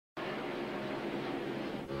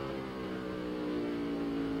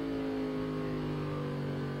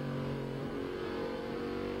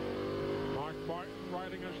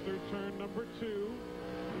guiding us through turn number 2.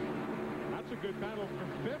 That's a good battle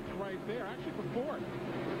for 5th right there. Actually for 4th.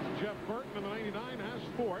 Jeff Burton in the 99 has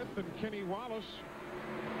 4th, and Kenny Wallace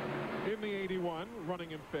in the 81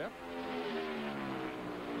 running in 5th.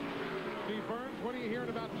 Steve Burns, what are you hearing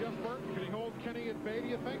about Jeff Burton? Can he hold Kenny at bay, do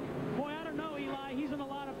you think? Boy, I don't know, Eli. He's in a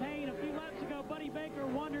lot of pain. A few laps ago, Buddy Baker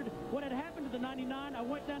wondered what had happened to the 99. I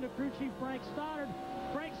went down to crew chief Frank Stoddard.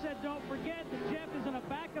 Frank said, don't forget that Jeff is in a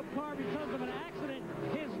backup car because of an accident.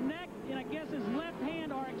 His neck and I guess his left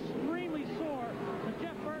hand are extremely sore. But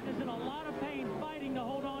Jeff Burton is in a lot of pain fighting to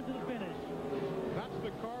hold on to the finish. That's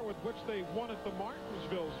the car with which they won at the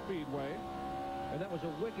Martinsville Speedway. And that was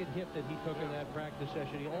a wicked hit that he took in that practice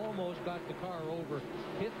session. He almost got the car over,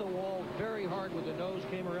 hit the wall very hard with the nose,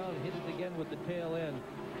 came around and hit it again with the tail end.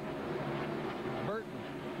 Burton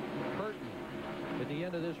at the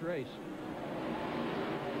end of this race.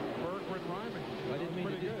 Bergman rhyming. I didn't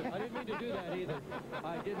mean to do that either.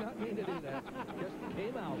 I did not mean to do that. Just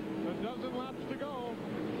came out. A dozen laps to go.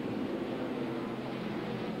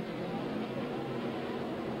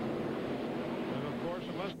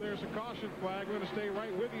 Unless there's a caution flag, we're going to stay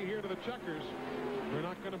right with you here to the checkers. We're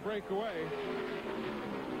not going to break away.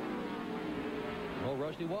 Well,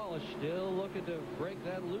 Rusty Wallace still looking to break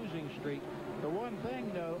that losing streak. The one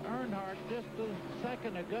thing, though, Earnhardt just a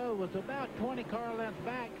second ago was about 20 car lengths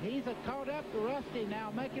back. He's caught up to Rusty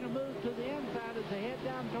now, making a move to the inside as they head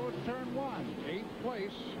down towards turn 1. 8th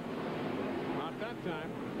place. Not that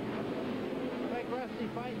time. I think Rusty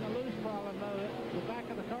fighting a loose problem, though. The back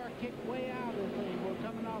of the car kicked way out as they were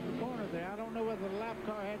coming off the corner there. I don't know whether the lap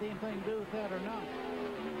car had anything to do with that or not.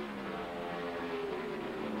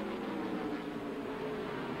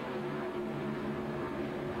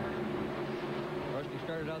 Rusty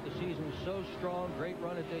started out the season so strong, great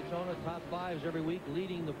run at Daytona, top 5s every week,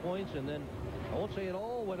 leading the points, and then I won't say it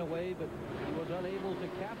all went away, but he was unable to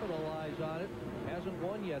capitalize on it. Hasn't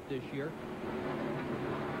won yet this year.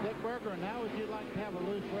 Dick Berger, now would you like to have a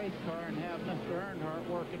loose race car and have Mr. Earnhardt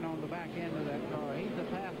working on the back end of that car? He's a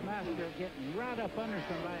past master at getting right up under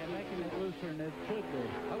somebody and making it looser than it should be.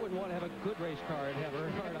 I wouldn't want to have a good race car and have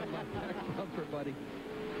Earnhardt on my back bumper, buddy.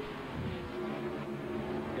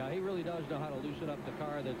 Yeah, he really does know how to loosen up the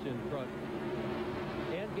car that's in front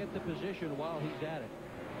and get the position while he's at it.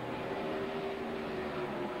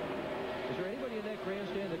 Is there anybody in that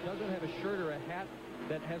grandstand that doesn't have a shirt or a hat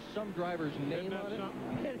that has some driver's name on it?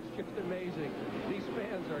 It's just amazing. These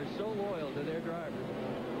fans are so loyal to their drivers.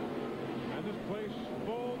 And this place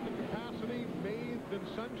full to capacity, bathed in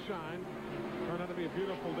sunshine. Turned out to be a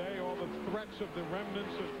beautiful day. All the threats of the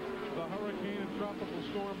remnants of the hurricane and tropical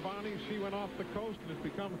storm Bonnie, she went off the coast, and it's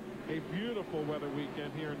become a beautiful weather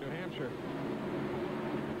weekend here in New Hampshire.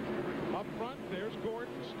 Up front, there's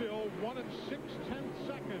Gordon, still 1 6/10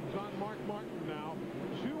 seconds on Mark Martin now.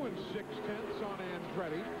 2 6/10 on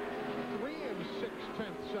Andretti. 3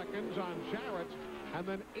 6/10 seconds on Jarrett. And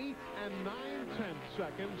then 8 9/10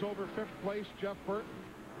 seconds over 5th place, Jeff Burton.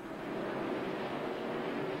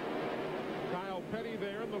 Kyle Petty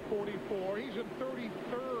there in the 44. He's in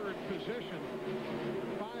 33rd position.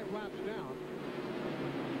 5 laps down.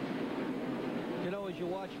 You know, as you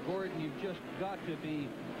watch Gordon, you've just got to be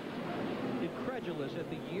incredulous at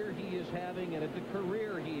the year he is having and at the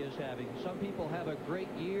career he is having. Some people have a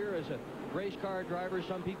great year as a race car driver.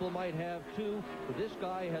 Some people might have 2. But this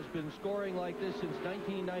guy has been scoring like this since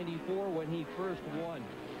 1994 when he first won.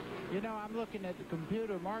 You know, I'm looking at the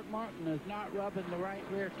computer. Mark Martin is not rubbing the right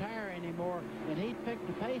rear tire anymore, and he's picked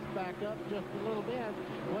the pace back up just a little bit.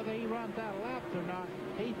 Whether he runs out of laps or not,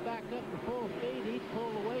 he's back up to full speed. He's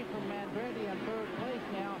pulled away from Andretti in 3rd place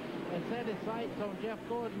now and set his sights on Jeff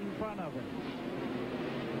Gordon in front of him.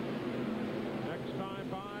 Next time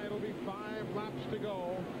by, it'll be 5 laps to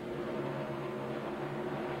go.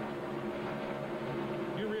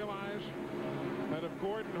 You realize that if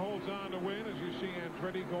Gordon holds on to win, as you see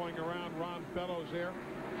Andretti going around Ron Fellows there,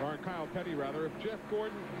 or Kyle Petty rather, if Jeff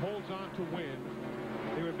Gordon holds on to win,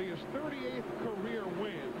 it would be his 38th career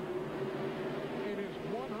win in his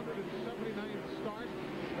 179th start.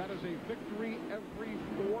 That is a victory every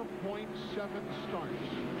 4.7 starts.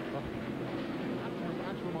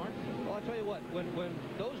 That's remarkable. Well, I'll tell you what, when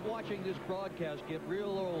those watching this broadcast get real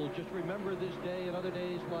old, just remember this day and other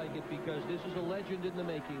days like it, because this is a legend in the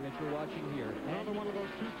making that you're watching here. Another one of those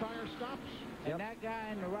 2-tire stops. And that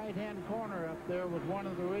guy in the right-hand corner up there was one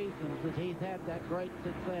of the reasons that he's had that great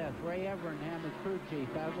success. Ray Evernham is crew chief.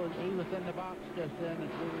 He was in the box just then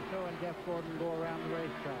as we were showing Jeff Gordon go around the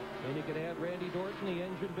racetrack. And you could add Randy Dorton, the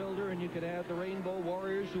engine builder, and you could add the Rainbow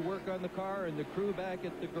Warriors who work on the car and the crew back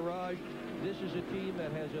at the garage. This is a team team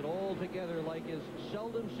that has it all together like is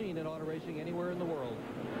seldom seen in auto racing anywhere in the world.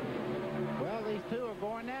 Well, these two are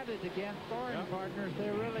going at it again, sparring partners.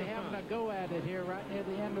 They're really having a go at it here right near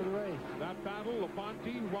the end of the race. That battle,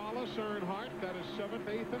 Labonte, Wallace, Earnhardt, that is 7th,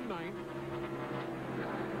 8th, and 9th.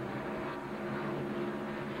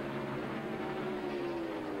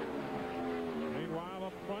 Meanwhile,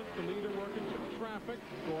 up front, the leader working some traffic.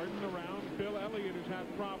 Gordon around. Bill Elliott has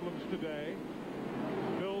had problems today.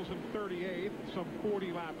 Bill's in 38th, some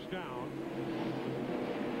 40 laps down.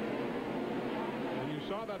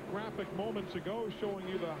 Saw that graphic moments ago showing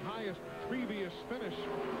you the highest previous finish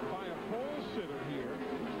by a pole sitter here.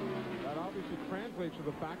 That obviously translates to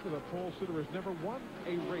the fact that a pole sitter has never won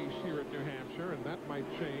a race here at New Hampshire, and that might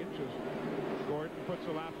change as Gordon puts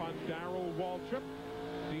a lap on Darrell Waltrip.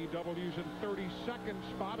 DW's in 32nd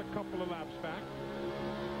spot, a couple of laps back.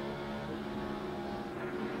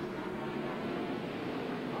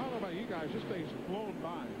 I don't know about you guys, this thing's flown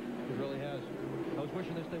by. It really has. I was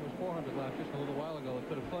wishing this thing was 400 laps just a little while ago. It's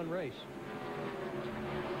been a fun race.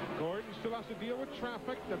 Gordon still has to deal with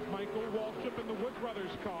traffic. That's Michael Waltrip in the Wood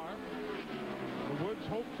Brothers car. The Woods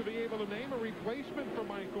hope to be able to name a replacement for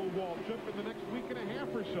Michael Waltrip in the next week and a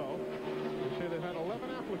half or so. They say they've had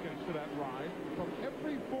 11 applicants to that ride from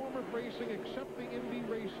every form of racing except the Indy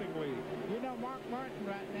Racing League. You know, Mark Martin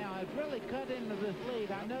right now has really cut into this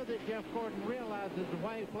lead. I know that Jeff Gordon realizes the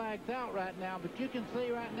white flag's out right now, but you can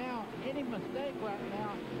see right now, any mistake right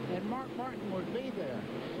now, and Mark Martin would be there.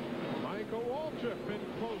 Michael Waltrip in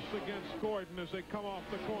close against Gordon as they come off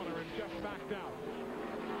the corner, and Jeff backed out.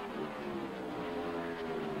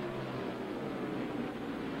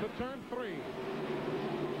 To turn 3.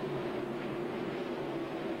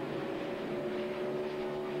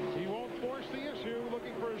 He won't force the issue,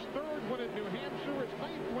 looking for his 3rd win at New Hampshire, his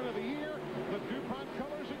 9th win of the year. The DuPont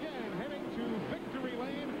colors again, heading to victory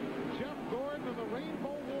lane. Jeff Gordon and the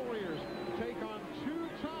Rainbow Warriors take on 2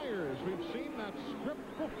 tires. We've seen that script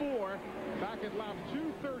before back at lap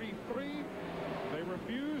 233. They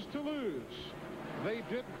refused to lose. They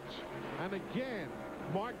didn't. And again,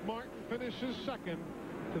 Mark Martin finishes 2nd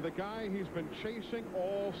to the guy he's been chasing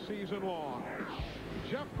all season long.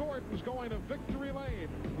 Jeff Gordon's going to victory lane.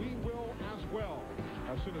 We will as well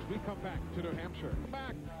as soon as we come back to New Hampshire.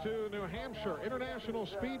 Back to New Hampshire International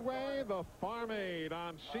Speedway, the Farm Aid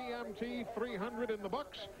on CMT 300 in the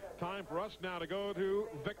books. Time for us now to go to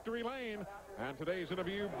victory lane. And today's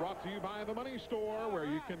interview brought to you by the Money Store, where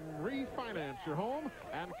you can refinance your home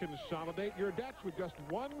and consolidate your debts with just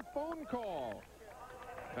one phone call.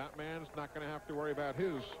 That man's not going to have to worry about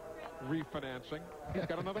his refinancing. He's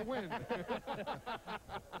got another win.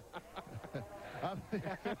 I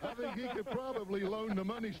think he could probably loan the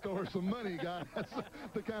Money Store some money, guys. That's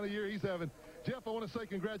the kind of year he's having. Jeff, I want to say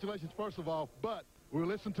congratulations, first of all, but we were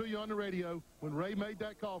listening to you on the radio when Ray made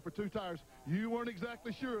that call for 2 tires. You weren't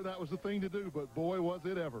exactly sure that was the thing to do, but boy, was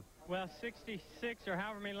it ever. Well, 66 or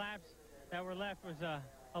however many laps that were left was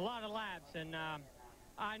a lot of laps, and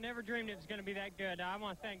I never dreamed it was going to be that good. I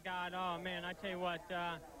want to thank God. Oh, man, I tell you what,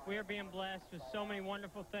 we are being blessed with so many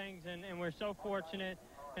wonderful things, and we're so fortunate.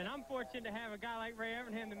 And I'm fortunate to have a guy like Ray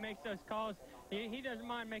Evernham that makes those calls. He doesn't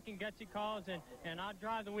mind making gutsy calls, and I'll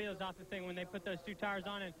drive the wheels off the thing when they put those 2 tires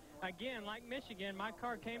on. And, again, like Michigan, my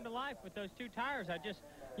car came to life with those 2 tires. I just,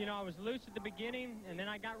 you know, I was loose at the beginning, and then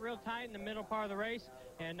I got real tight in the middle part of the race,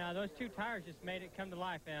 and those 2 tires just made it come to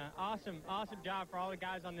life. Awesome job for all the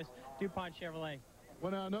guys on this DuPont Chevrolet.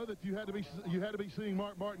 Well, now I know that you had to be seeing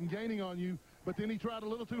Mark Martin gaining on you, but then he tried a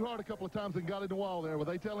little too hard a couple of times and got in the wall there. Were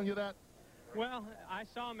they telling you that? Well, I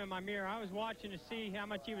saw him in my mirror. I was watching to see how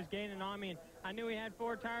much he was gaining on me, and I knew he had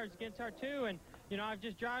 4 tires against our 2, and, you know, I was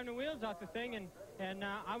just driving the wheels off the thing, and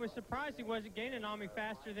I was surprised he wasn't gaining on me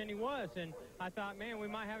faster than he was, and I thought, man, we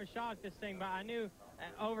might have a shot at this thing, but I knew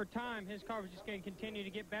over time his car was just going to continue to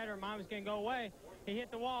get better, mine was going to go away. He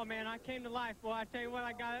hit the wall, man. I came to life. Boy, I tell you what,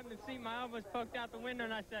 I got up and see my elbows poked out the window,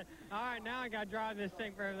 and I said, all right, now I got to drive this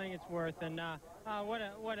thing for everything it's worth, and what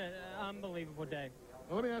an unbelievable day.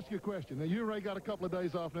 Well, let me ask you a question. Now, you and Ray got a couple of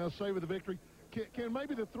days off now, savor the victory. Can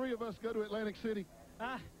maybe the 3 of us go to Atlantic City?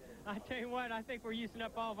 I tell you what, I think we're using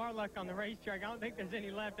up all of our luck on the racetrack. I don't think there's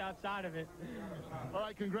any left outside of it. All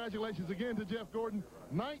right, congratulations again to Jeff Gordon.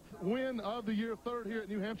 9th win of the year, 3rd here at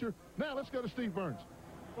New Hampshire. Now, let's go to Steve Burns.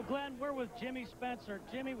 Well, Glenn, we're with Jimmy Spencer.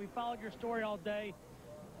 Jimmy, we followed your story all day.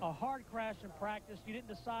 A hard crash in practice. You didn't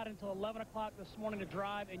decide until 11 o'clock this morning to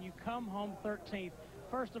drive, and you come home 13th.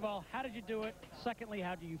 First of all, how did you do it? Secondly,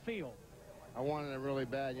 how do you feel? I wanted it really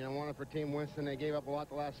bad. You know, I wanted for Team Winston. They gave up a lot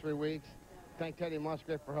the last 3 weeks. Thank Teddy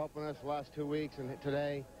Musgrave for helping us the last 2 weeks and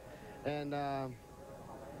today. And,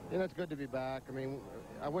 You know, it's good to be back. I mean,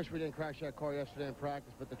 I wish we didn't crash that car yesterday in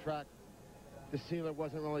practice, but the track, the sealer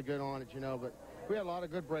wasn't really good on it, you know. But we had a lot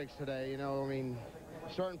of good breaks today, you know. I mean,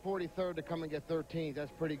 starting 43rd to come and get 13th,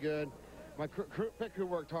 that's pretty good. My pit crew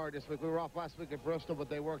worked hard this week. We were off last week at Bristol, but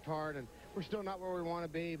they worked hard, and we're still not where we want to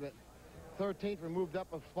be. But 13th, we moved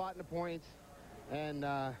up a spot in the points, and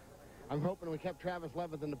I'm hoping we kept Travis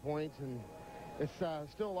 11th in the points, and it's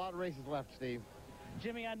still a lot of races left, Steve.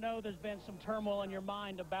 Jimmy, I know there's been some turmoil in your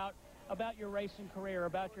mind about your racing career,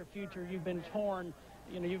 about your future. You've been torn.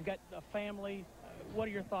 You know, you've got a family. What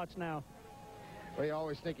are your thoughts now? Well, you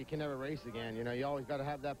always think you can never race again. You know, you always got to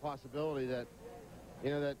have that possibility that,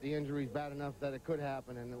 you know, that the injury's bad enough that it could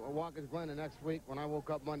happen. And Watkins Glen the next week, when I woke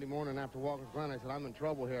up Monday morning after Watkins Glen, I said, I'm in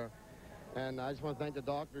trouble here. And I just want to thank the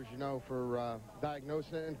doctors, you know, for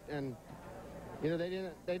diagnosing it. And you know, they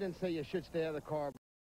didn't say you should stay out of the car.